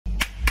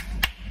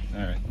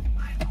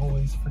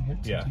always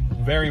forget to do that.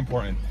 Very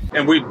important.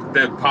 And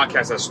the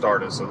podcast has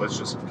started, so let's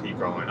just keep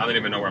going. I don't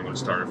even know where I'm going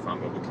to start it from,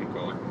 but we'll keep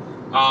going.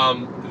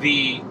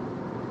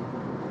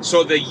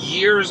 So the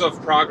years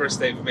of progress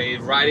they've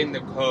made, writing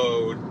the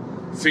code,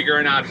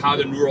 figuring out how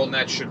the neural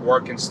net should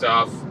work and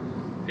stuff.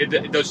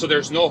 So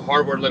there's no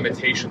hardware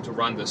limitation to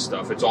run this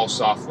stuff. It's all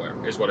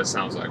software, is what it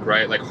sounds like,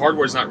 right? Like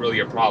hardware is not really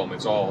a problem.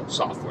 It's all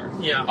software.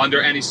 Yeah.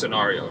 Under any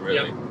scenario,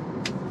 really. Yep.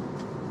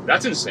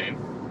 That's insane.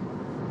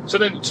 So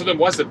then,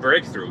 what's the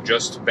breakthrough?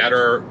 Just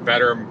better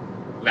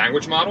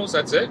language models?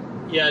 That's it?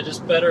 Yeah,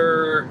 just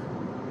better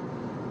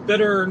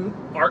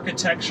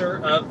architecture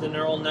of the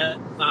neural net,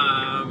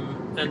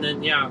 and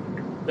then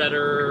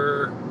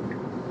better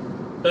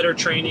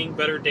training,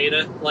 better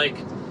data. Like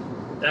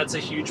that's a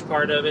huge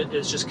part of it,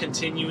 is just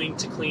continuing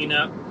to clean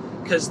up,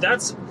 because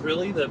that's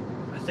really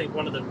I think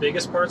one of the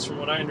biggest parts, from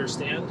what I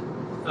understand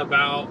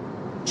about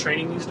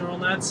training these neural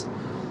nets,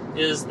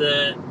 is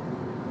that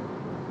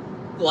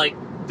like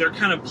they're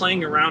kind of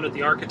playing around at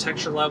the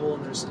architecture level,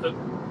 and there's a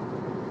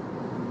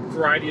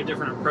variety of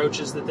different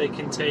approaches that they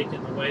can take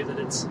in the way that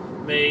it's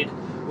made,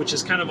 which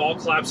is kind of all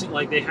collapsing.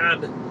 Like they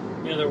had,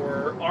 there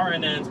were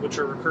RNNs, which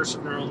are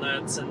recursive neural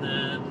nets, and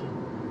then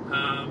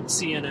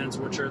CNNs,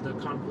 which are the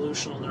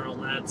convolutional neural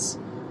nets,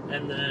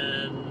 and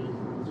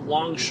then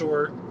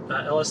long-short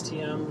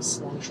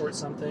LSTMs, long-short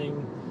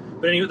something.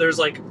 But anyway, there's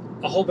like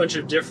a whole bunch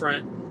of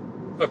different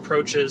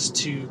approaches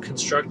to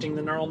constructing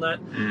the neural net,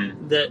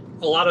 that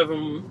a lot of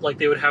them, like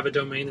they would have a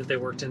domain that they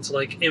worked in. So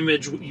like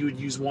image, you would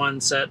use one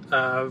set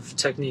of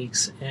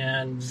techniques,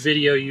 and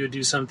video you would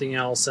do something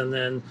else, and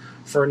then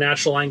for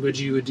natural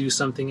language you would do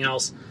something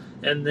else.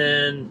 And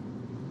then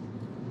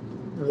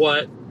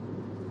what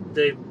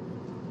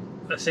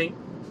I think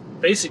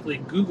basically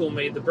Google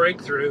made the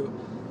breakthrough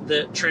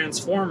that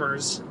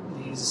transformers,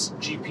 these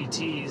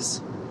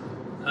GPTs,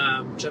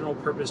 general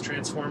purpose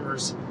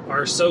transformers,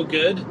 are so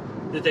good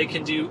that they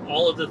can do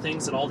all of the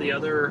things that all the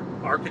other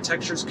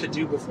architectures could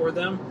do before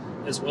them,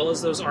 as well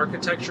as those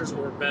architectures,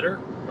 or better.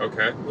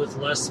 Okay. With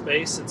less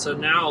space. And so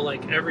now,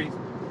 like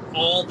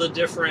all the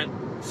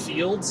different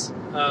fields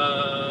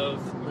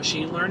of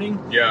machine learning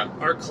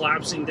are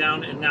collapsing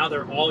down, and now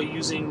they're all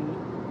using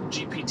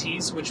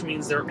GPTs, which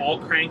means they're all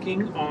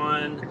cranking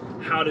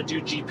on how to do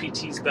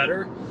GPTs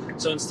better.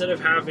 So instead of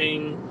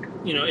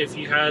having, if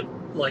you had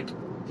like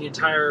the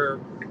entire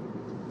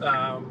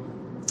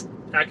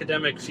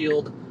academic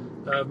field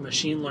of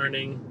machine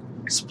learning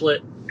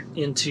split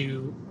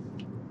into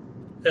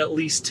at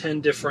least 10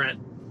 different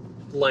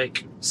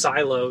like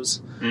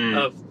silos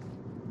of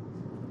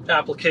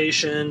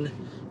application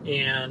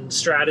and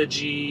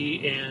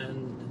strategy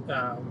and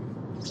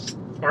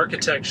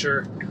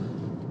architecture,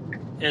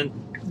 and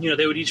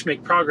they would each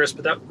make progress,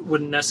 but that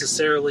wouldn't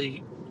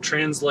necessarily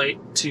translate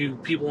to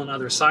people in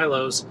other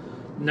silos.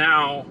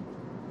 Now,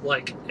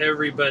 like,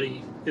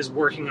 everybody is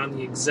working on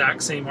the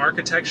exact same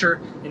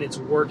architecture, and it's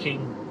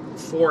working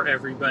for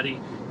everybody.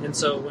 And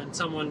so when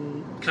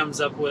someone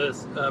comes up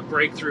with a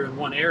breakthrough in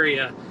one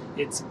area,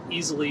 it's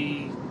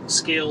easily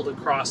scaled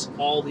across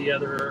all the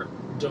other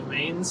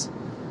domains.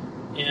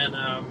 And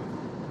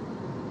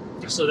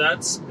so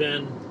that's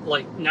been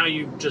like, now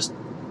you just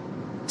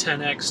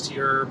 10x'd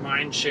your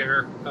mind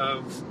share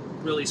of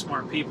really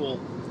smart people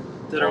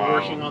that are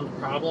working on the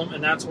problem,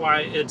 and that's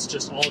why it's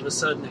just all of a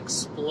sudden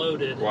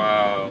exploded.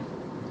 Wow.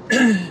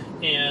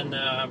 And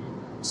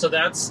so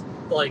that's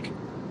like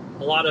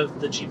a lot of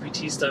the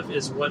GPT stuff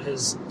is what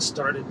has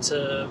started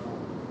to,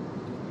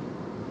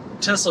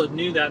 Tesla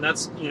knew that, and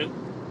that's,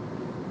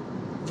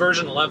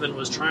 version 11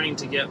 was trying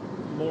to get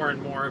more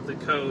and more of the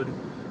code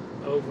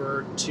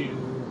over to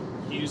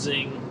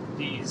using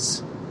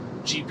these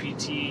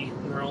GPT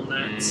neural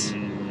nets.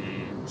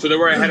 So they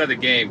were ahead of the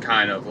game,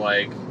 kind of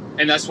like,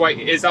 and that's why.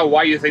 Is that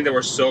why you think they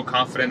were so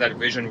confident that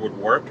vision would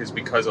work? Is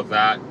because of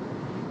that,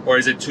 or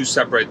is it two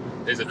separate?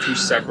 Is it two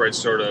separate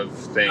sort of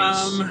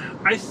things?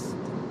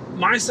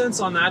 My sense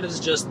on that is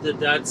just that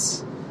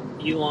that's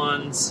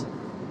Elon's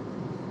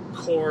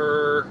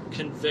core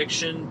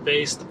conviction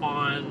based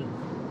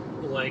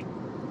on like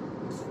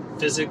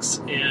physics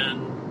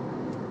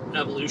and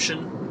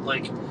evolution.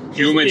 Like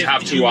humans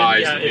have two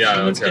eyes. Yeah, if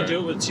humans can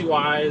do it with two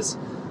eyes,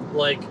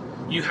 like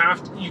you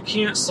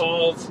can't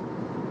solve.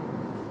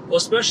 Well,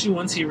 especially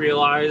once he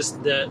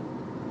realized that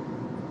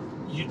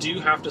you do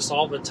have to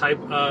solve a type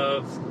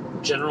of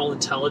general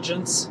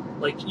intelligence.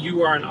 Like,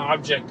 you are an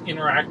object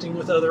interacting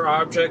with other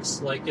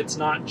objects. Like, it's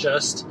not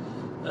just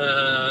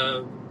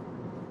a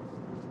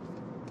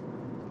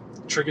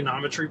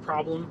trigonometry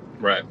problem.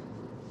 Right.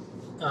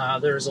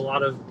 There's a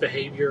lot of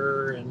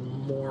behavior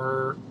and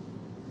more,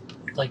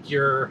 like,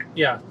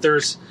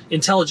 there's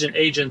intelligent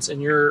agents,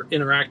 and you're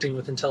interacting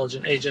with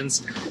intelligent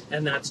agents,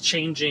 and that's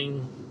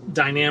changing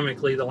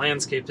dynamically the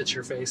landscape that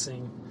you're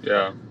facing.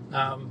 Yeah.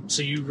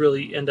 So you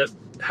really end up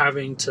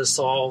having to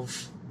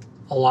solve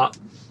a lot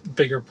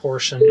bigger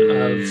portion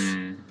of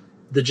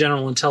the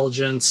general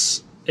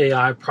intelligence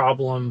AI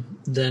problem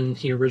than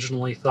he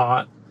originally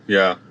thought.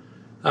 Yeah.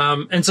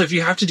 And so if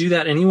you have to do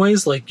that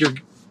anyways, like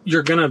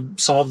you're gonna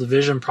solve the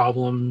vision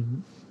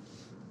problem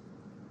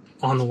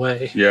on the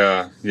way.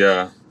 Yeah.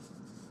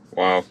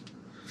 Wow.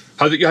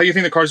 How do you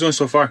think the car's doing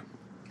so far?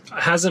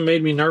 It hasn't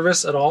made me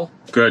nervous at all.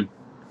 Good.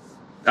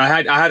 I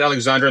had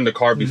Alexandra in the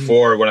car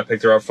before when I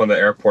picked her up from the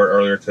airport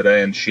earlier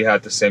today, and she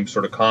had the same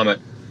sort of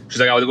comment. She's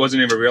like, I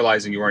wasn't even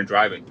realizing you weren't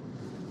driving.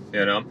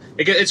 You know,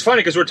 it's funny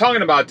because we're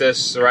talking about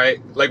this, right?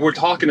 Like we're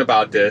talking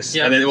about this,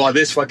 and then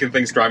this fucking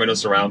thing's driving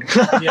us around.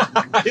 Yeah.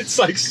 It's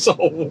like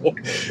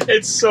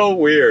it's so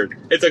weird.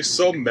 It's like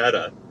so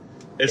meta.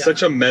 It's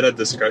such a meta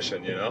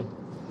discussion, you know.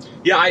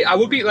 Yeah, I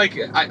would be like,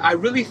 I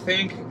really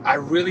think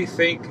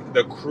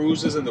the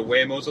Cruises and the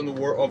Waymos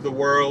of the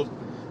world.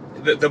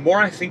 The more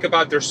I think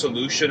about their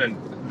solution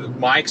and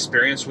my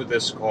experience with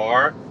this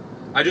car,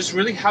 I just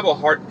really have a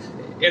heart.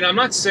 And I'm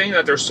not saying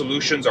that their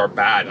solutions are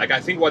bad. Like,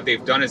 I think what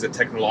they've done is a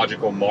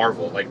technological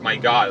marvel. Like, my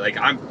God, like,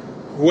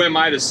 who am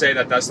I to say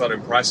that that's not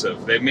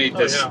impressive? They've made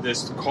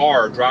this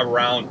car drive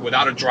around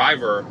without a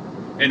driver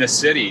in a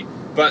city.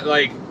 But,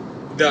 like,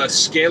 the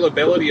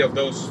scalability of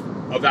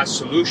that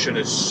solution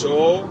is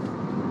so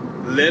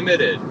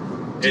limited.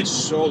 It's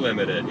so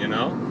limited, you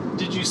know?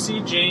 Did you see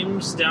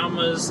James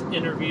Dauma's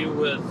interview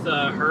with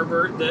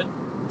Herbert that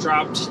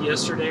dropped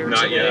yesterday or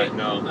today? Not yet,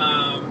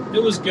 no.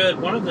 It was good.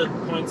 One of the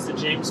points that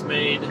James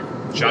made.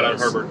 Shout out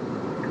Herbert.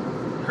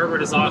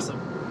 Herbert is awesome.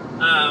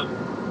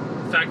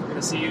 In fact, we're going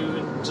to see you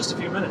in just a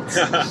few minutes.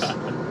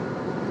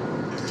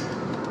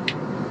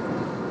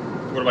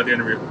 What about the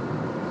interview?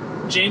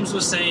 James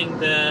was saying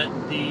that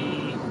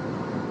the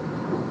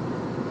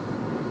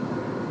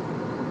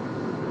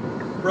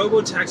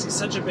Robotaxi is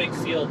such a big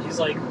field. He's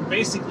like,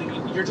 basically,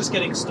 you're just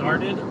getting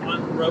started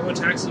on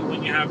Robotaxi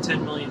when you have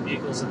 10 million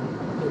vehicles in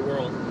the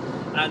world.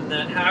 And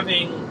that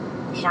having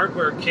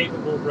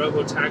hardware-capable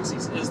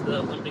Robotaxis is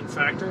the limiting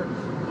factor,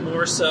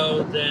 more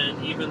so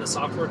than even the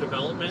software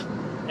development.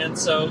 And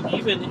so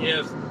even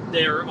if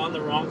they're on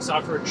the wrong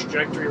software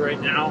trajectory right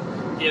now,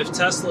 if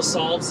Tesla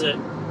solves it,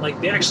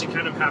 like, they actually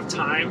kind of have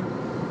time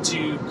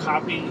to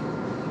copy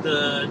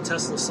the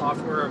Tesla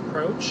software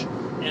approach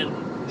and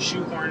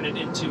shoehorn it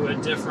into a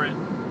different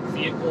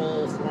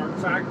vehicle form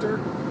factor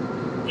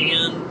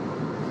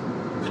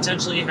and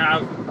potentially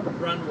have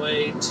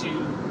runway to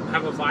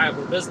have a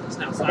viable business.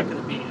 Now, it's not going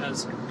to be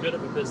as good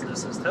of a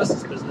business as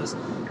Tesla's business,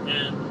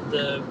 and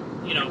the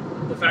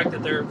fact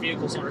that their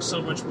vehicles are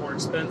so much more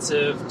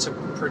expensive to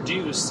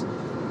produce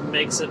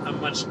makes it a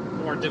much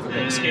more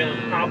difficult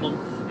scaling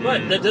problem.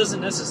 But that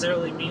doesn't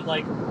necessarily mean,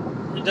 like,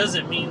 it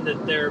doesn't mean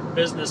that their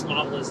business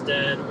model is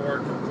dead or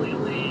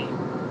completely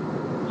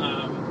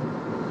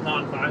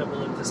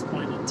non-viable at this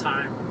point in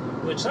time,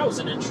 which that was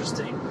an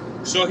interesting.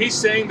 So he's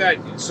saying that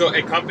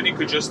a company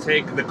could just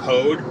take the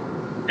code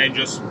and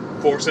just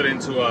force it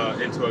into a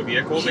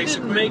vehicle. He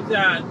didn't make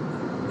that.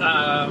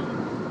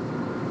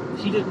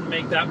 He didn't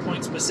make that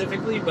point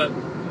specifically, but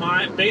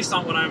based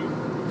on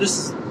what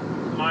this is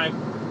my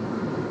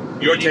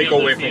your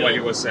takeaway from what he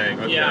was saying.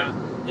 Okay. Yeah,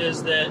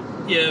 is that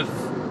if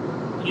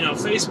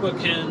Facebook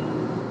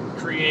can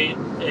create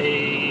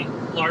a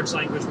large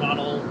language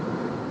model.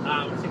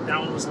 I think that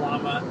one was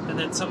Llama, and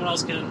then someone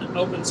else can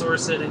open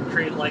source it and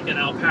create like an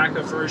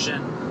alpaca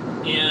version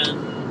in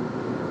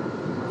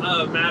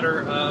a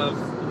matter of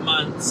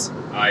months.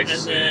 And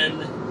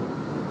then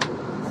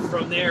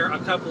from there, a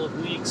couple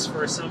of weeks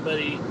for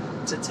somebody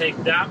to take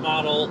that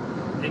model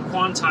and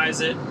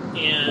quantize it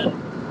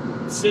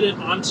and fit it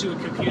onto a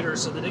computer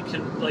so that it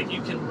can, like,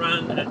 you can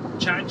run a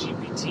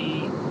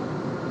ChatGPT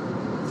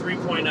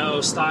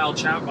 3.0 style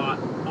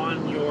chatbot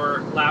on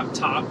your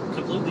laptop,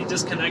 completely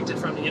disconnected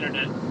from the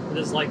internet. It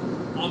is like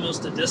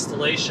almost a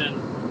distillation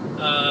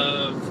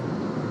of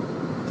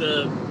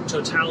the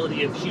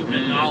totality of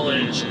human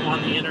knowledge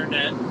on the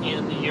internet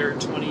in the year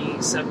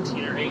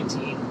 2017 or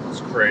 18.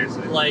 It's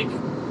crazy. Like,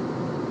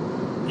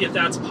 if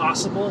that's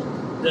possible,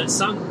 then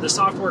the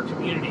software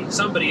community,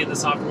 somebody in the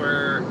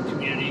software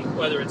community,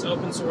 whether it's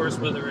open source,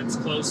 whether it's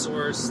closed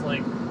source,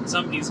 like,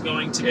 somebody's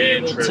going to be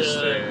able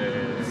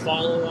to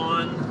follow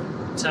on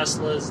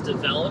Tesla's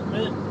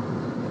development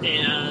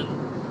and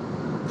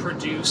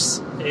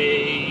produce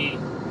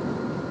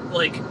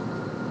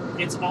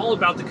it's all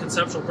about the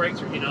conceptual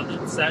breakthrough.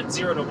 It's that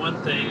 0 to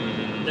 1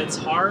 thing that's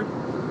hard.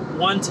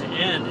 1 to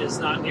N is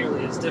not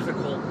nearly as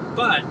difficult,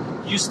 but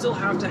you still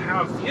have to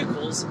have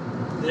vehicles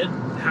that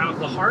have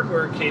the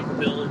hardware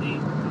capability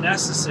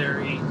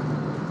necessary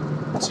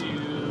to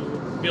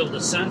be able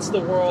to sense the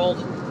world,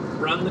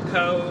 run the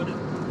code.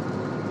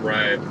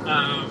 Right.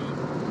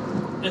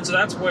 And so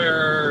that's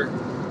where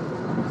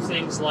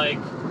things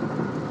like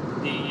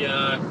the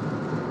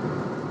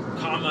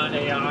Comma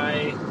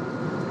AI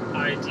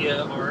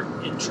idea are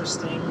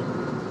interesting,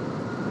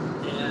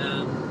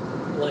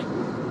 and, like,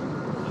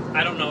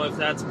 I don't know if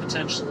that's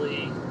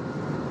potentially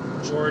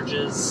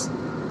George's,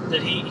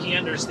 that he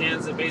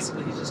understands that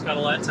basically he's just got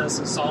to let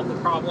Tesla solve the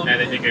problem,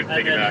 and then he can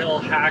and then he'll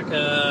hack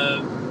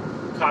a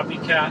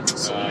copycat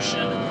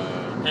solution,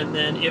 and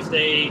then if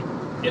they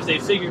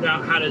figured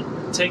out how to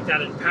take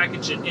that and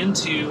package it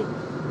into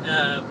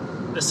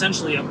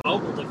essentially a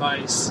mobile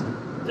device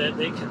that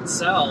they can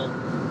sell,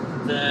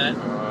 that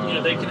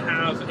they can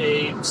have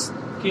a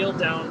scaled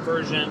down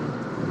version,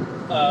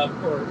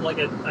 or like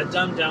a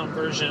dumbed down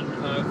version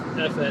of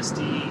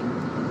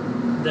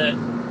FSD that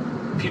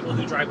people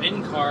who drive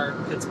any car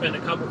could spend a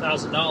couple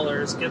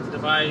 $1,000s, get the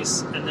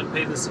device, and then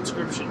pay the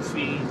subscription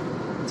fee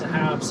to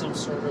have some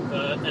sort of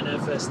an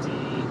FSD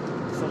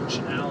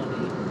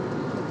functionality.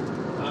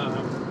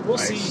 We'll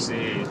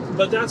see.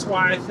 But that's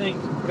why I think,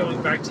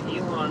 going back to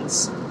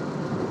Elon's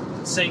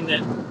saying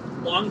that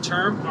long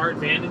term our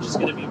advantage is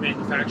going to be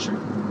manufacturing,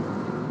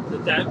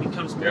 that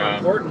becomes more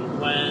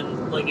important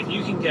when, like, if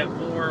you can get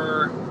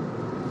more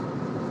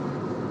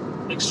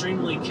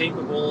extremely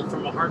capable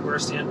from a hardware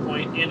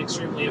standpoint and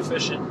extremely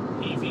efficient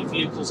EV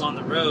vehicles on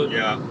the road,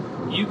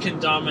 you can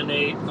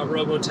dominate a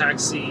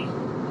robotaxi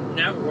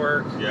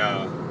network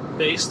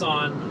based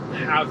on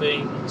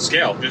having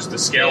scale, just the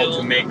scale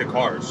to make the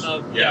cars.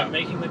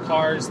 Making the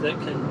cars that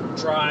can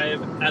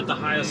drive at the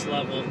highest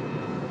level.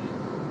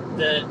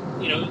 That,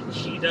 you know,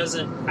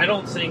 I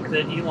don't think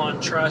that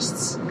Elon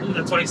trusts,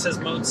 that's why he says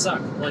modes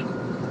suck. Like,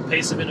 the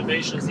pace of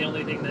innovation is the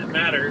only thing that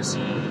matters,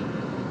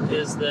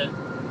 is that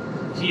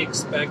he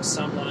expects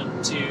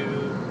someone to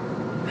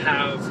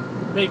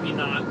have maybe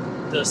not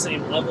the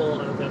same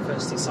level of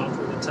FSD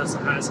software that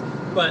Tesla has,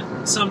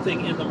 but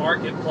something in the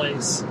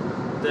marketplace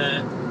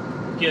that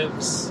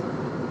gives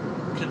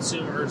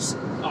consumers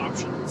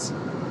options.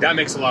 That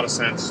makes a lot of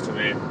sense to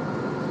me.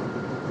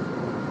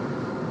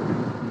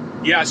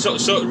 Yeah, so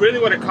really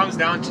what it comes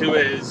down to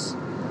is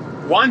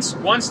once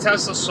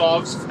Tesla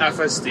solves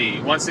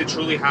FSD, once they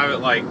truly have it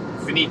like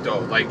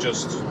finito, like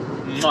just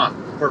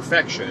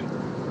perfection,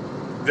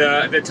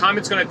 the time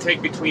it's going to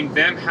take between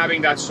them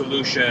having that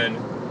solution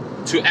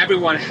to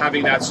everyone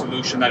having that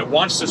solution that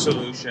wants the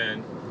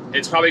solution,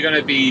 it's probably going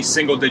to be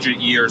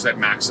single-digit years at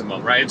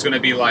maximum, right? It's going to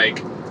be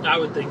like... I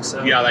would think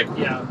so. Yeah, like...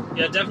 Yeah,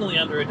 definitely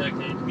under a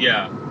decade.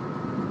 Yeah.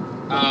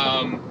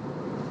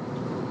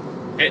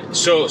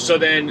 So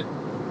then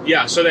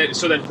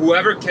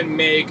whoever can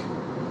make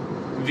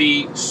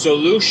the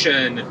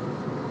solution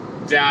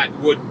that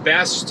would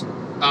best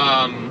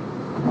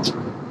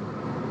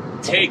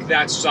take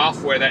that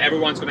software that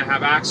everyone's going to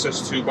have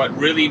access to, but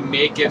really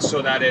make it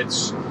so that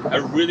it's a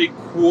really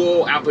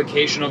cool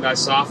application of that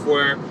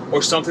software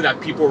or something that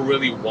people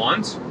really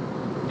want,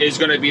 is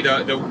going to be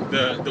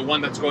the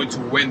one that's going to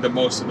win the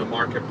most in the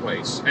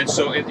marketplace. And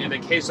so in the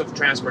case of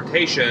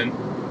transportation,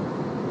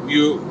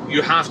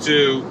 you have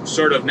to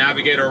sort of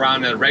navigate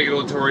around a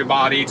regulatory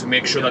body to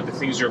make sure that the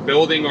things you're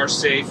building are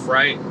safe,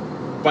 right?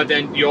 But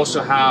then you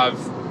also have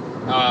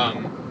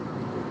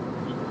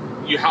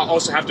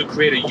also have to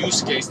create a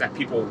use case that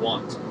people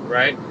want,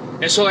 right?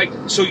 And so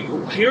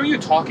hearing you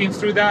talking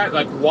through that,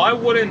 like, why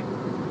wouldn't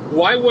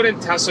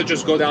Tesla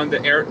just go down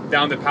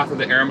the path of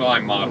the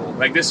airline model?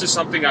 Like, this is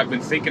something I've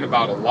been thinking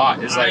about a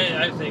lot. Is like,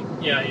 I think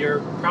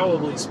you're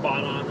probably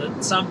spot on.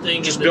 That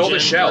something just in the build the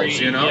Gen shells,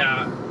 3, you know?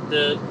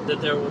 That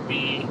there will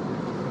be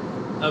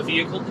a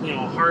vehicle, you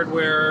know, a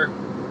hardware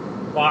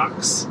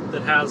box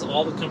that has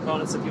all the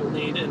components that people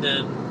need, and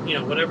then, you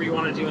know, whatever you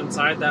want to do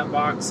inside that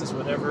box is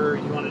whatever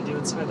you want to do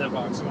inside that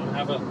box. You want to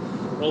have a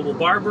mobile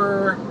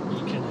barber,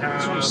 you can have,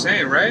 that's what I'm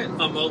saying, right?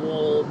 A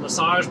mobile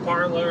massage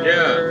parlor.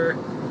 Yeah.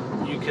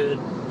 You could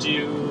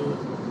do,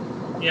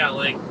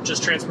 like,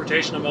 just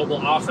transportation, a mobile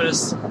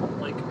office.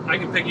 Like, I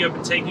can pick you up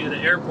and take you to the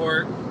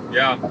airport.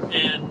 Yeah.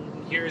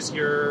 And here's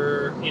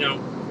your, you know,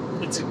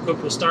 it's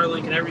equipped with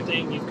Starlink and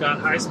everything. You've got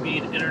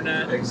high-speed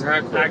internet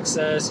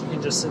access. You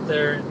can just sit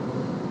there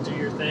and do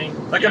your thing.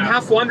 Like, I'm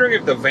half wondering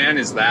if the van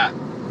is that.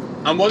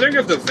 I'm wondering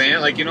if the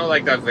van, like, you know,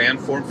 like that van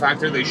form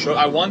factor they showed,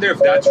 I wonder if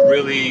that's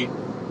really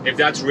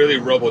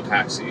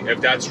robotaxi.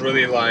 If that's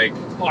really like...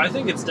 Well, I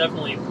think it's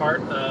definitely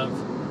part of...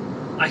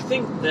 I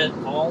think that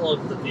all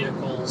of the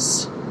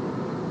vehicles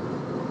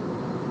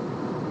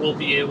will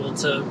be able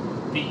to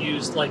be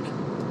used, like...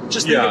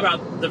 Just think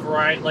about the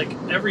variety, like,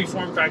 every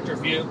form factor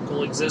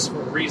vehicle exists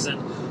for a reason,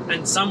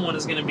 and someone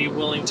is going to be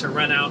willing to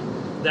rent out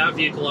that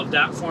vehicle of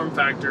that form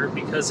factor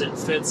because it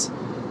fits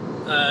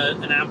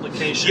an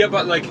application. Yeah,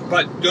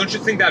 but don't you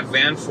think that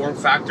van form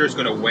factor is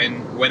going to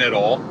win it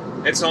all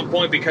at some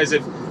point? Because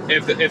if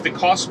the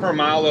cost per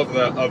mile of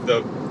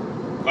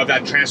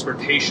that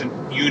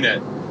transportation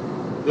unit,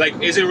 like,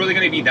 is it really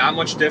going to be that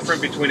much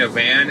different between a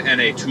van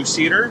and a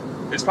two-seater?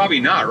 It's probably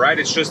not, right?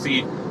 It's just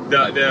the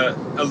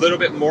a little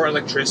bit more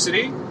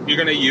electricity you're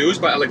going to use,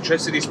 but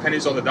electricity's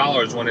pennies on the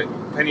dollar when it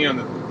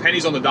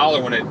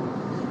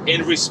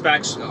in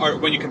respects, or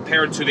when you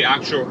compare it to the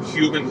actual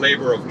human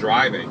labor of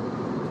driving.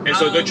 And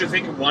so don't you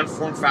think one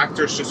form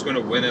factor is just going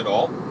to win it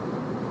all?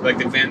 Like,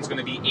 the van's going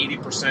to be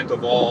 80%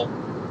 of all?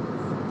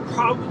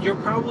 You're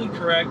probably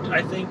correct.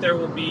 I think there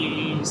will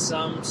be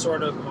some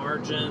sort of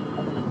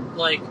margin,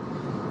 like,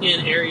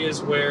 in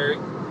areas where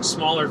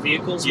smaller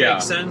vehicles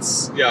make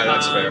sense. Yeah,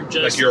 that's fair.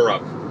 Like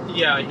Europe.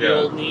 Yeah,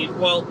 you'll need,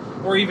 well,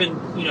 or even,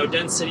 you know,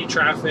 dense city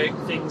traffic,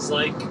 things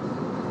like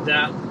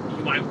that.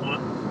 You might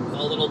want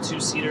a little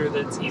two-seater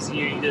that's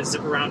easier to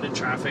zip around in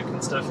traffic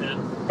and stuff in.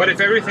 But if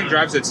everything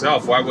drives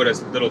itself, why would a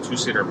little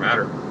two-seater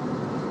matter?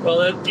 Well,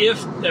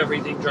 if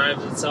everything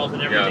drives itself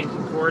and everything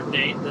can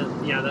coordinate,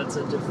 then, that's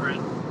a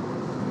different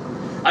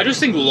I just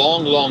think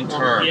long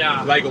term.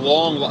 Yeah. Like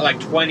like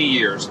 20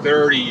 years,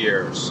 30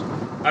 years.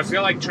 I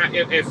feel like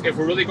if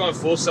we're really going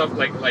full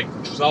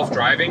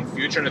self-driving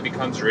future and it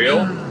becomes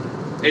real,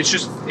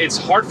 it's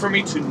hard for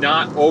me to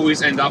not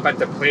always end up at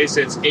the place.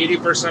 It's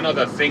 80% of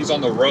the things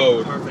on the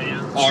road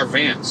are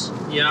vans.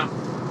 Yeah.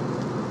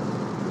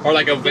 Or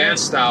like a van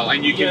style,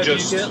 and you can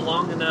just... If you get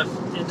long enough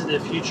into the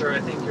future, I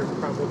think you're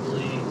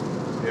probably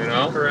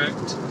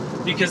correct.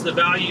 Because the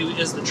value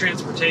is the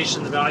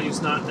transportation. The value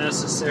is not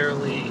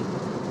necessarily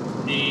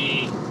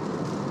the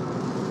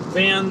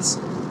vans,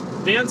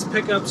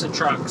 pickups, and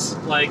trucks.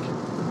 Like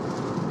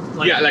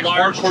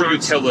hardcore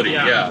trucks, utility.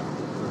 Yeah.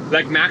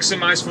 Like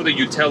maximize for the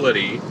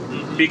utility,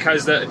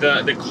 because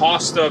the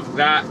cost of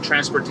that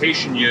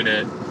transportation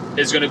unit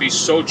is going to be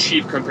so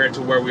cheap compared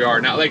to where we are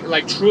now.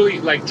 Like truly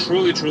is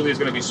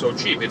going to be so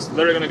cheap. It's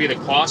literally going to be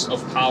the cost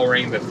of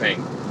powering the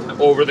thing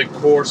over the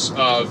course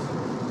of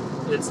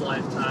its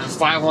lifetime.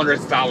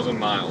 500,000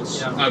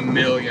 miles, 1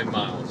 million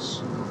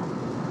miles.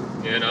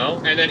 You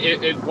know, and then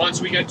it once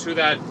we get to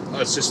that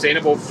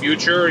sustainable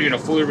future,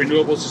 fully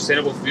renewable,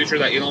 sustainable future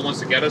that Elon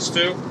wants to get us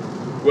to,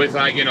 with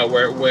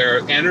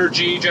where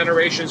energy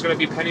generation is going to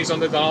be pennies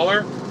on the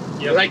dollar.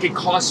 Yep. Like it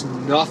costs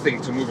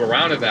nothing to move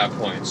around at that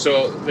point.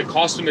 So the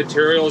cost of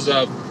materials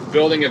of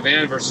building a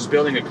van versus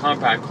building a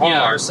compact car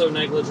are so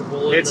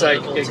negligible. It's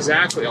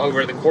exactly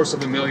over the course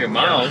of 1 million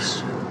miles.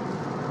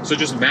 Yeah. So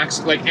just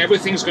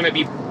everything's going to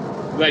be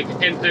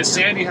and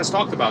Sandy has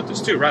talked about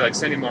this too, right? Like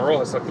Sandy Monroe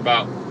has talked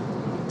about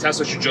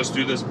Tesla should just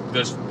do this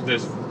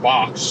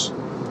box.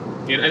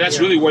 And that's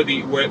really where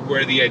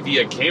the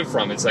idea came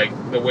from. It's like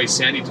the way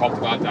Sandy talked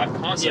about that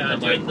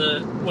concept.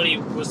 Yeah, when he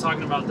was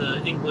talking about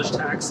the English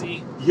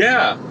taxi.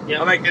 Yeah.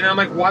 I'm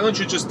like, why don't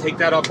you just take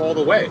that up all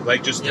the way?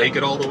 Like, just take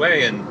it all the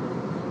way, and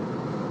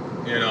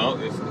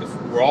if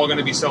we're all going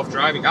to be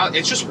self-driving,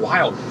 it's just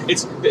wild.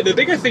 It's the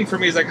bigger thing for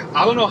me is like,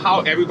 I don't know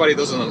how everybody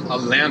doesn't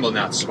land on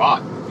that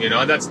spot.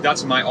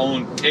 That's my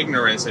own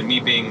ignorance and me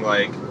being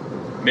like,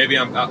 maybe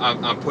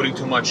I'm putting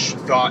too much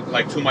thought,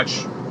 like too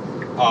much.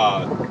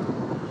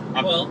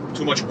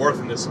 Too much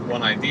worth in this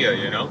one idea,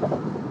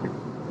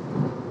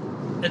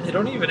 And they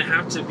don't even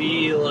have to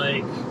be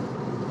like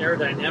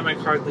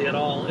aerodynamic hardly at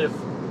all if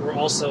we're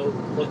also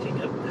looking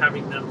at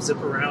having them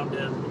zip around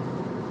in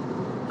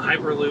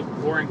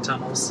Hyperloop boring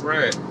tunnels.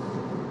 Right.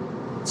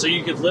 So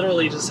you could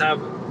literally just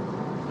have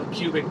a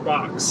cubic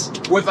box.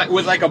 With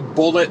like a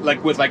bullet,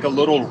 like with like a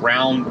little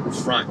round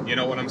front, you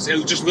know what I'm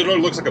saying? It just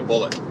literally looks like a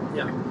bullet.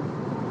 Yeah.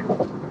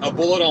 A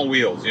bullet on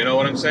wheels, you know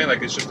what I'm saying?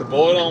 Like it's just a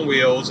bullet on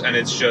wheels, and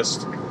it's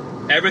just...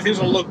 Everything's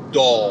gonna look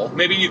dull.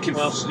 Maybe you can,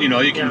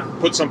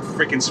 put some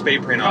freaking spray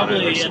paint on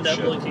it. Probably end up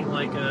looking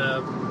like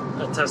a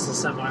Tesla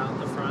semi on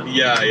the front.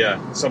 Yeah,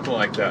 something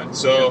like that.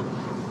 So,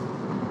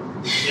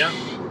 yeah.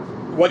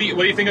 What do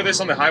you think of this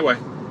on the highway?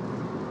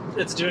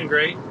 It's doing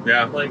great.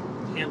 Yeah. Like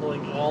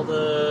handling all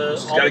the.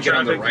 Just gotta get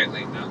on the right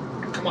lane now.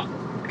 Come on.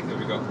 There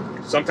we go.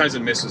 Sometimes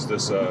it misses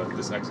this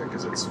exit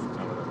because it's. I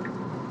don't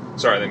know.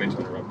 Sorry, I didn't mean to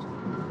interrupt.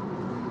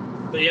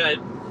 But yeah, it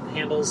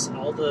handles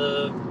all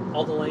the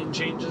lane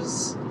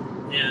changes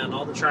and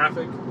all the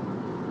traffic.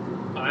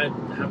 I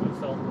haven't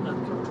felt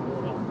uncomfortable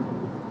at all.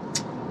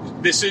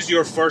 This is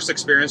your first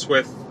experience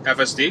with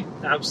FSD?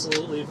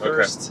 Absolutely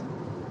first.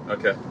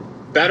 Okay.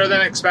 Better than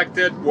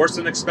expected, worse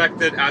than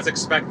expected, as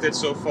expected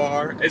so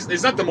far?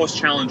 It's not the most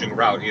challenging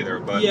route either,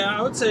 but... Yeah,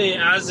 I would say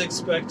as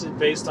expected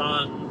based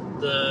on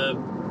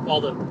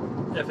all the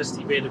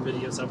FSD beta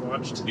videos I've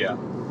watched. Yeah.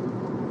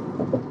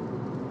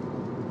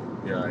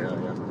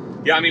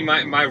 Yeah, I mean,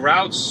 my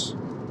routes...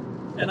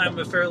 And I'm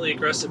a fairly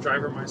aggressive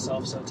driver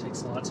myself, so it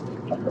takes a lot to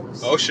make me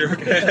nervous. Oh, sure.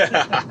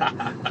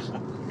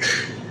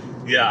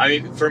 Yeah, I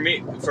mean, for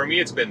me,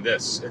 it's been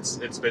this.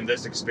 It's been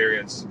this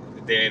experience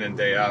day in and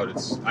day out.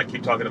 I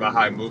keep talking about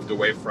how I moved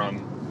away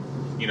from,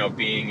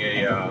 being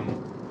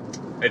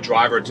a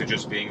driver to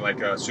just being like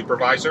a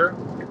supervisor.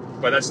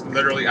 But that's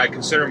literally, I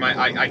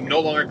no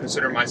longer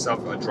consider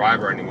myself a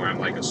driver anymore. I'm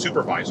like a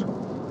supervisor.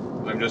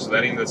 I'm just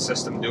letting the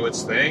system do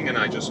its thing, and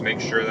I just make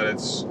sure that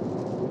it's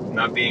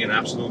not being an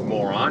absolute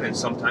moron, and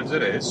sometimes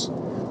it is.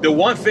 The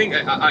one thing,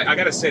 I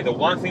gotta say,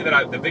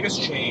 the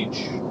biggest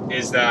change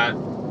is that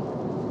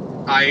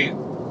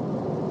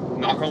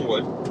knock on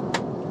wood,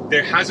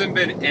 there hasn't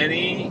been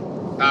any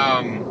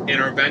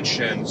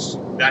interventions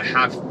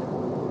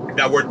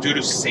that were due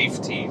to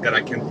safety that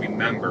I can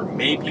remember.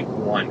 Maybe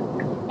one.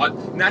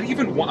 Not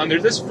even one.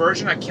 Under this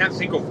version, I can't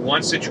think of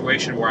one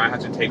situation where I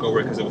had to take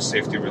over because it was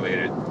safety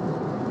related.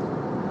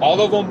 All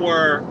of them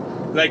were...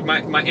 Like,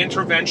 my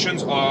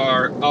interventions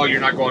are, oh,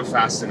 you're not going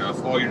fast enough.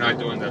 Oh, you're not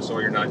doing this. Oh,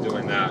 you're not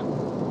doing that.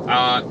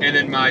 And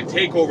then my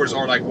takeovers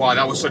are like, wow,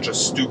 that was such a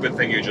stupid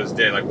thing you just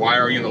did. Like, why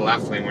are you in the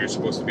left lane when you're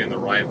supposed to be in the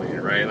right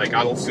lane, right? Like,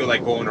 I don't feel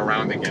like going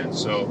around again.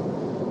 So,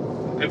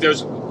 if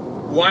there's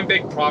one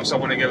big props I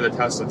want to give the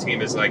Tesla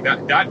team is like,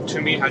 that to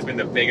me has been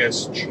the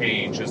biggest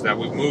change, is that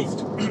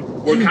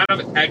we're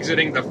kind of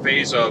exiting the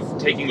phase of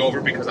taking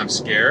over because I'm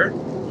scared,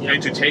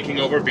 into taking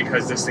over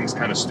because this thing's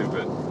kind of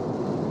stupid.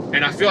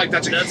 And I feel like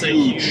that's a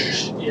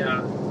huge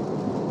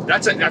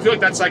I feel like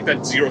that's like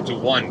that 0 to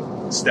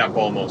 1 step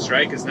almost,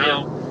 right? Because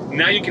now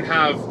you can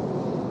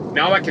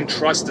now I can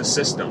trust the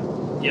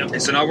system. Yep.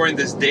 And so now we're in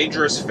this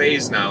dangerous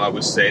phase now, I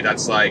would say,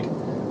 that's like,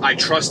 I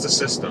trust the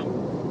system.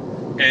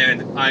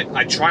 And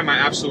I try my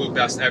absolute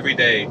best every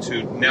day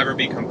to never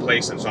be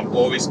complacent. So I'm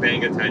always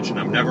paying attention.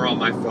 I'm never on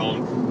my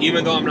phone,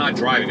 even though I'm not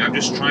driving. I'm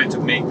just trying to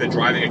make the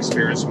driving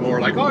experience more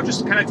like, oh,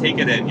 just kind of take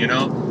it in, you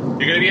know?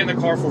 You're going to be in the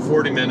car for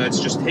 40 minutes.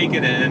 Just take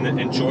it in,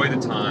 enjoy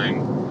the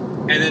time.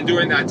 And then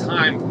during that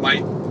time, my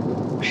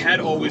head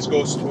always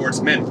goes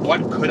towards, man,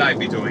 what could I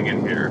be doing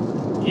in here?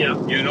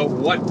 Yeah. You know,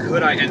 what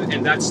could I?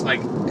 And that's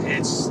like,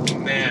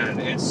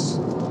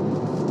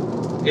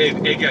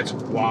 it gets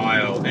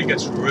wild. It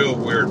gets real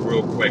weird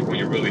real quick when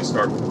you really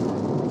start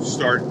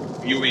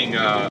viewing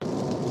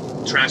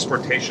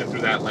transportation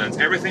through that lens.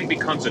 Everything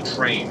becomes a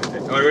train.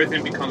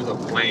 Everything becomes a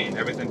plane.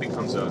 Everything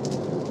becomes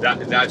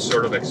that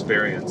sort of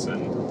experience.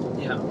 And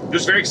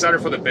just very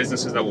excited for the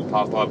businesses that will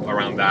pop up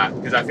around that,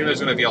 because I think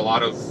there's going to be a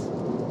lot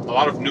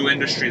of new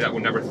industry that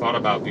we never thought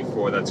about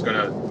before. That's going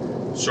to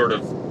sort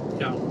of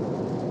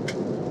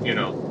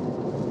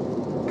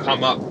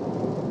come up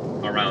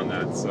around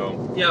that. So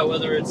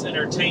whether it's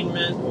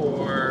entertainment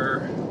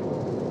or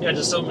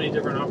just so many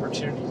different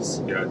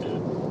opportunities. Yeah,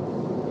 dude.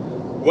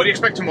 What do you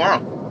expect tomorrow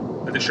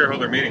at the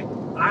shareholder meeting?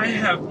 I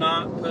have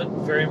not put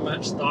very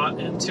much thought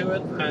into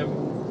it.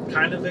 I'm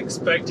kind of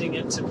expecting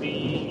it to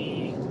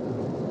be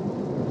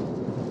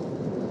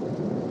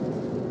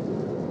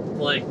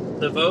like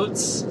the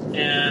votes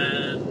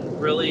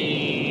and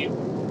really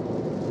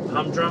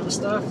humdrum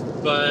stuff,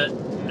 but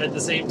at the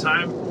same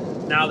time,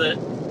 now that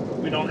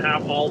we don't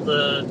have all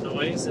the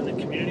noise in the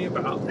community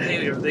about,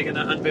 hey, are they going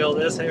to unveil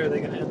this? Hey, are they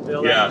going to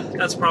unveil that?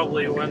 That's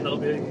probably when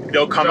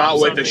they'll come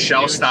out with the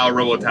Shell-style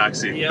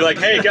robotaxi. Be like,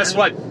 hey, guess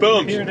what?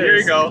 Boom, here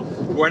you go.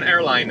 We're an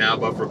airline now,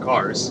 but for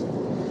cars.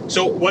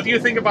 So, what do you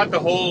think about the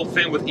whole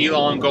thing with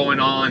Elon going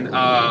on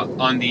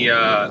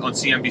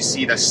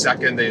CNBC the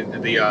second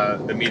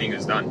the meeting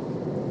is done?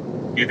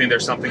 Do you think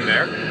there's something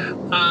there?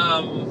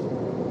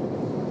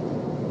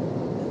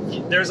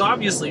 There's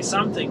obviously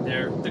something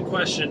there. The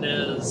question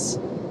is,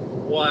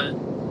 what?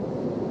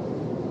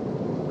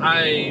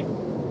 I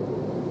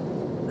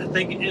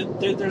think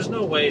there's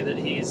no way that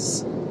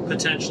he's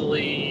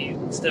potentially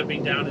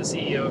stepping down as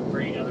CEO and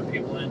bringing other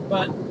people in,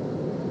 but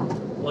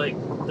like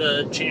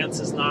the chance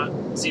is not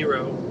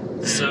zero.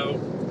 So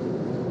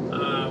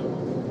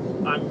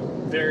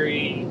I'm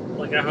very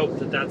I hope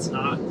that that's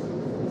not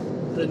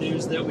the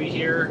news that we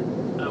hear.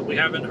 We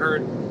haven't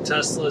heard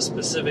Tesla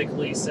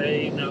specifically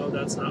say no,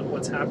 that's not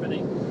what's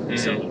happening. Mm-hmm.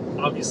 So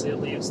obviously it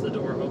leaves the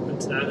door open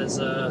to that as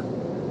a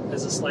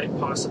slight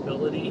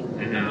possibility.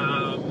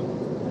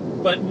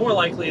 Mm-hmm. But more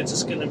likely it's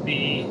just going to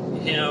be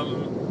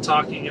him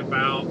talking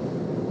about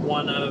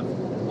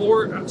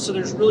so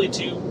there's really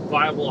two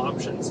viable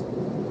options.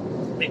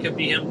 It could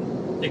be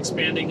him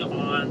expanding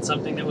on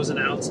something that was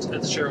announced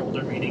at the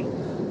shareholder meeting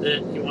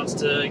that he wants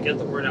to get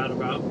the word out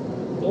about,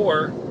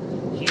 or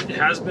he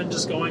has been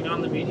just going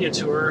on the media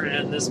tour,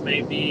 and this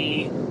may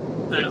be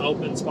an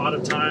open spot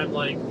of time.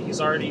 Like, he's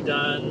already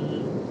done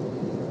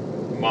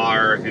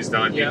he's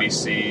done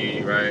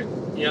BBC, right?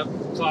 Yep,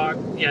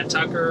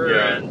 Tucker.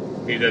 Yeah,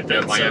 and he did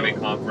the Miami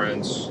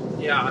conference.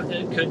 Yeah,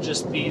 it could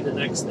just be the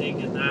next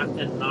thing in that,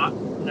 and not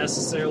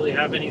necessarily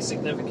have any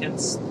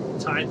significance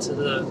tied to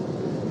the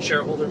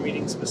shareholder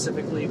meeting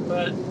specifically,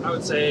 but I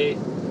would say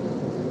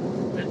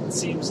it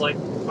seems like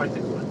quite the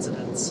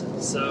coincidence.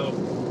 So,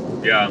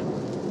 yeah.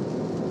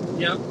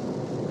 Yep.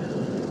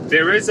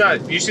 There is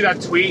you see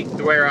that tweet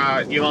where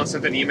Elon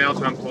sent an email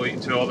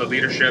to all the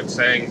leadership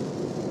saying,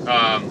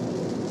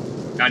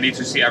 I need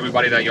to see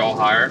everybody that y'all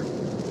hire.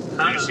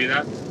 Did you see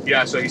that?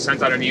 Yeah, so he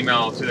sent out an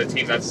email to the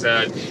team that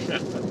said,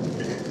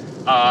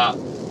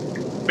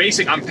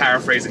 I'm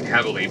paraphrasing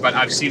heavily, but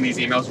I've seen these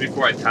emails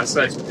before at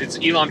Tesla. It's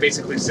Elon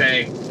basically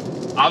saying,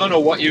 I don't know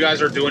what you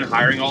guys are doing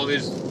hiring all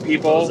these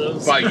people,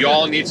 but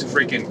y'all need to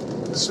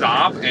freaking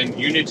stop, and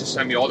you need to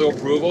send me all the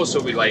approvals so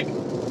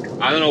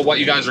I don't know what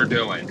you guys are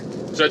doing.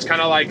 So it's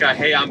kind of like,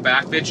 hey, I'm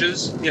back,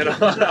 bitches. You know,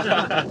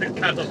 I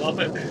kind of love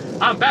it.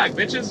 I'm back,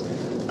 bitches.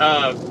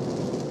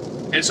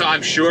 And so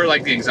I'm sure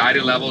the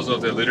anxiety levels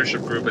of the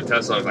leadership group at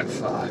Tesla are like,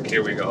 fuck,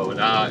 here we go.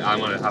 Now I'm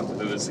going to have to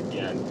do this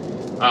again.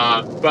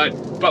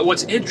 But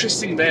what's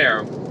interesting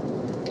there,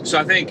 so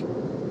I think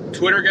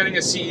Twitter getting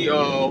a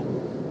CEO,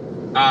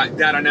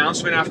 that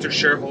announcement after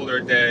shareholder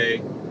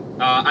day,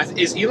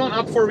 is Elon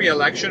up for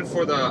re-election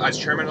as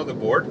chairman of the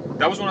board?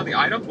 That was one of the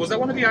items. Was that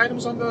one of the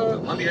items on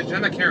the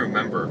agenda? I can't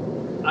remember.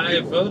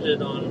 I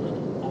voted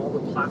on all the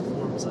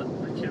platforms. I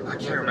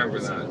can't remember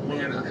that.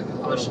 Man,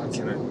 I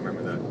can't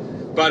remember that.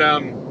 But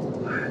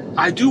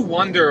I do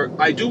wonder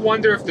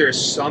if there's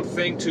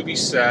something to be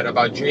said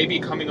about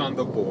JB coming on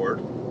the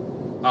board,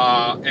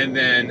 and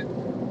then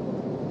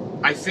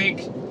I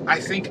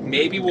think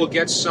maybe we'll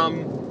get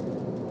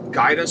some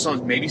guidance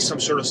on maybe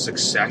some sort of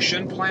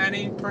succession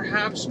planning,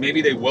 perhaps.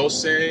 Maybe they will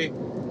say,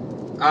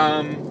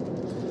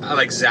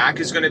 like Zach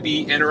is going to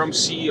be interim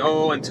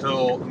CEO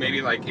until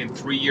maybe like in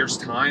 3 years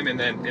time, and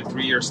then in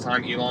 3 years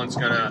time Elon's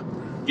going to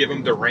give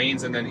him the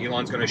reins, and then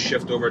Elon's going to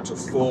shift over to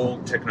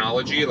full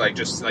technology, like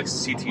just like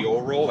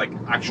CTO role, like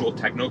actual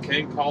techno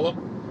king, call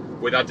him,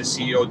 without the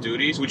CEO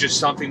duties, which is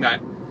something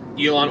that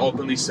Elon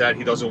openly said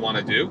he doesn't want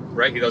to do,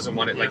 right? He doesn't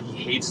want it, like he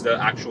hates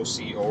the actual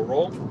CEO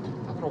role.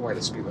 I don't know why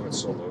the speed limit's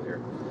so low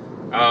here.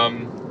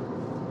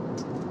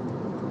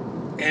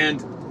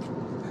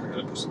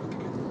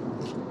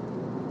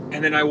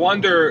 And then I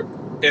wonder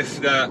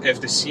if the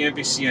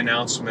CNBC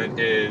announcement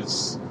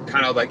is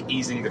kind of like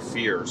easing the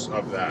fears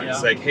of that.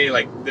 It's like, hey,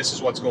 like this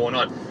is what's going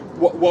on.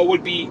 What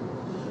would be?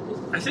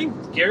 I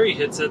think Gary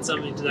had said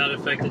something to that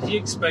effect, that he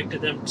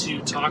expected them to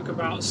talk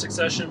about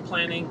succession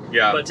planning,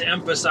 but to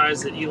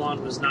emphasize that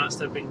Elon was not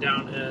stepping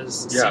down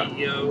as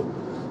CEO.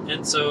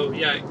 And so,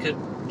 it could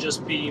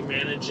just be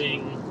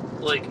managing,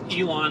 like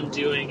Elon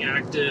doing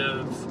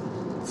active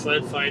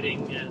FUD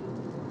fighting and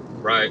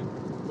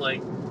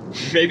like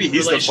maybe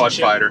he's the FUD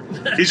fighter.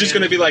 He's just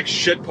going to be like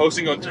shit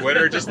posting on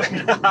Twitter, just like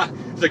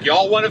it's like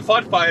y'all wanted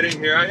FUD fighting.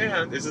 Here I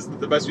am. This is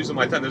the best use of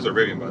my time. There's a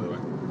Rivian, by the way.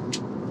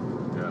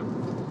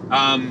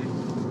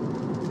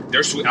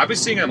 They're sweet. I've been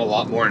seeing them a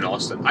lot more in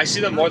Austin. I see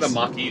them more than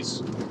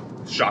Mach-E's,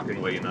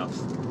 shockingly enough.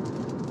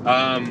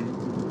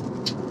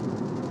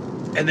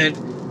 And then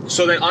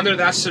under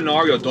that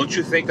scenario, don't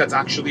you think that's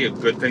actually a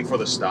good thing for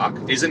the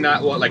stock? Isn't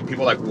that what like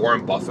people like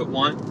Warren Buffett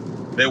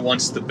want? They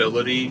want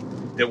stability.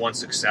 They want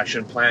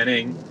succession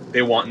planning.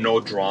 They want no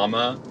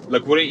drama.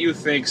 Like, wouldn't you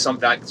think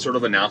that sort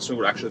of announcement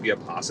would actually be a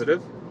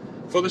positive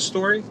for the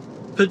story?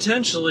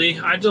 Potentially.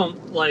 I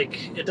don't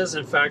like it.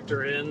 Doesn't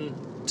factor in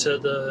to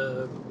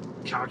the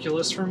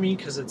calculus for me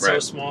because it's so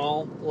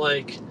small.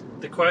 Like,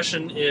 the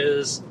question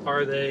is,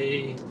 are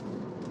they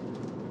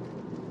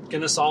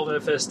gonna solve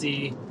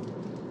FSD?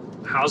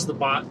 How's the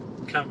bot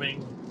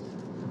coming?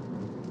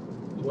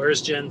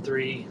 Where's Gen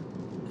 3?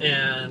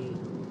 And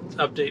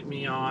update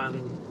me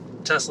on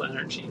Tesla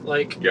Energy.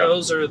 Like,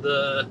 those are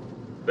the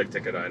big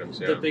ticket items.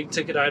 The big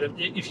ticket item.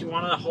 If you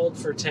want to hold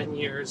for 10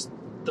 years,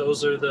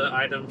 those are the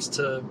items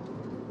to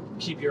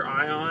keep your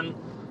eye on.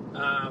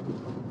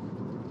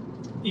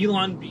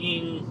 Elon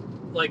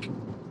being like,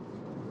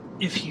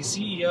 if he's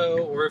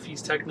CEO or if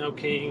he's techno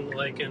king,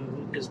 like,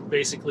 and is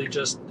basically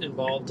just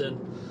involved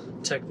in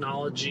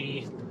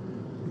technology,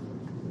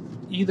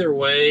 either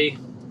way,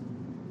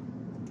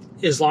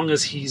 as long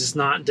as he's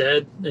not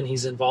dead and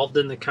he's involved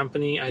in the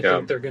company, I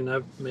think they're going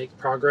to make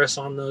progress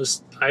on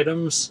those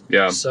items.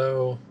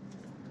 So,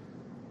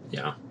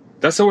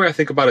 that's the way I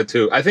think about it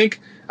too. I think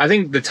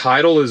the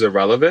title is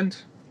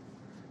irrelevant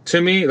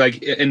to me.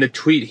 Like, in the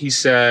tweet, he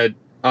said,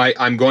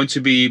 I'm going to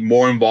be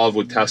more involved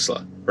with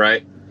Tesla,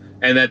 right?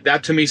 And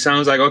that to me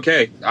sounds like,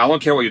 okay, I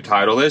don't care what your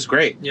title is,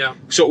 great.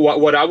 So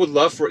what I would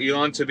love for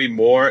Elon to be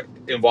more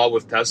involved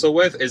with Tesla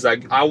with is,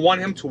 like, I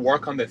want him to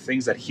work on the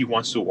things that he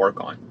wants to work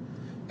on.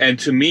 And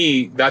to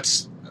me,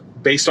 that's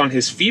based on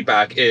his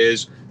feedback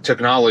is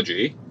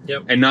technology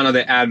and none of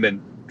the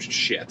admin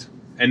shit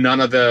and none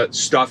of the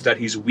stuff that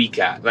he's weak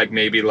at, like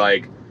maybe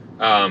like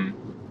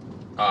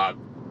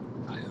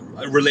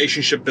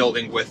relationship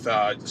building with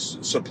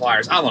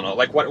suppliers. I don't know,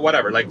 like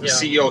whatever, like the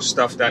CEO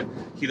stuff that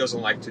he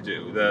doesn't like to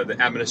do, the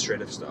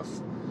administrative stuff.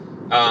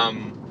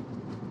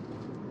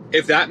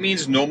 If that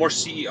means no more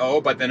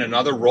CEO, but then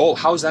another role,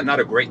 how is that not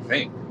a great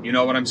thing? You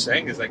know what I'm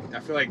saying? Is like, I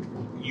feel like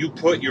you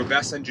put your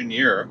best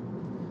engineer,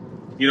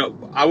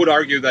 I would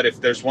argue that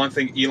if there's one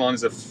thing Elon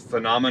is a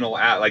phenomenal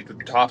at, like the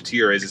top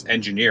tier is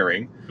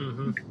engineering,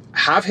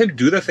 have him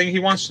do the thing he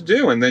wants to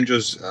do and then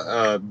just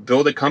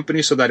build a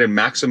company so that it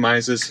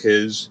maximizes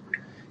his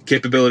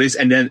capabilities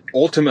and then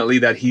ultimately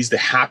that he's the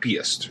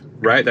happiest,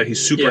 right? That he's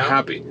super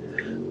happy.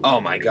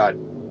 Oh my God.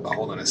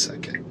 Hold on a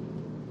second.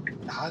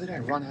 How did I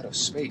run out of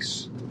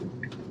space?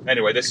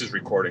 Anyway, this is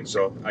recording,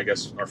 so I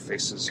guess our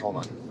faces, hold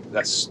on.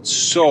 That's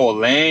so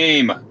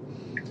lame.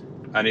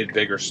 I need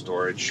bigger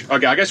storage.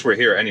 Okay, I guess we're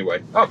here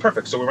anyway. Oh,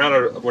 perfect. So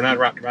we're not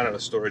out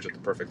of storage at the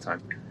perfect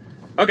time.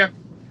 Okay.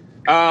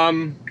 All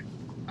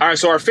right,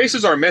 so our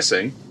faces are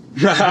missing,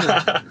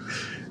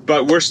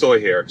 but we're still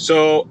here.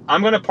 So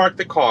I'm going to park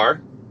the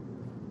car.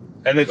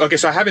 And then,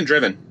 so I haven't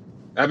driven.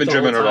 I haven't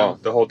driven at all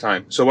the whole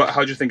time. So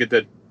how'd you think it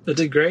did? It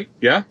did great.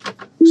 Yeah?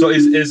 So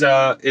is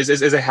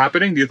it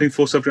happening? Do you think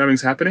full self-driving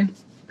is happening?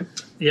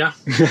 Yeah.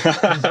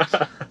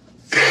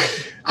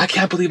 I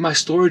can't believe my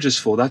storage is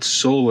full. That's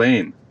so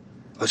lame.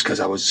 It's because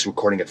I was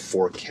recording at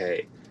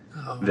 4K.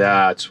 Oh.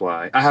 That's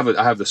why. I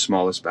have the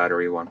smallest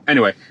battery one.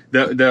 Anyway,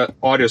 the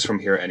audio's from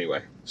here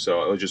anyway.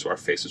 So it'll just, our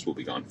faces will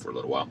be gone for a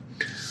little while.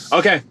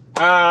 Okay.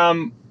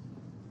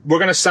 We're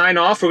going to sign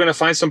off. We're going to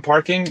find some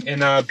parking in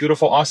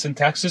beautiful Austin,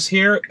 Texas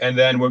here. And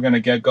then we're going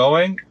to get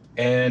going.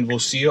 And we'll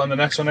see you on the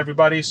next one,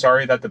 everybody.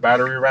 Sorry that the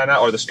battery ran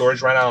out or the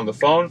storage ran out on the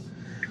phone.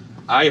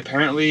 I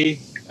apparently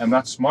am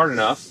not smart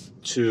enough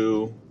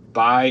to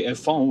buy a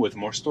phone with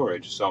more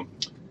storage. So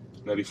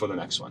maybe for the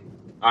next one.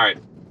 All right.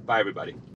 Bye, everybody.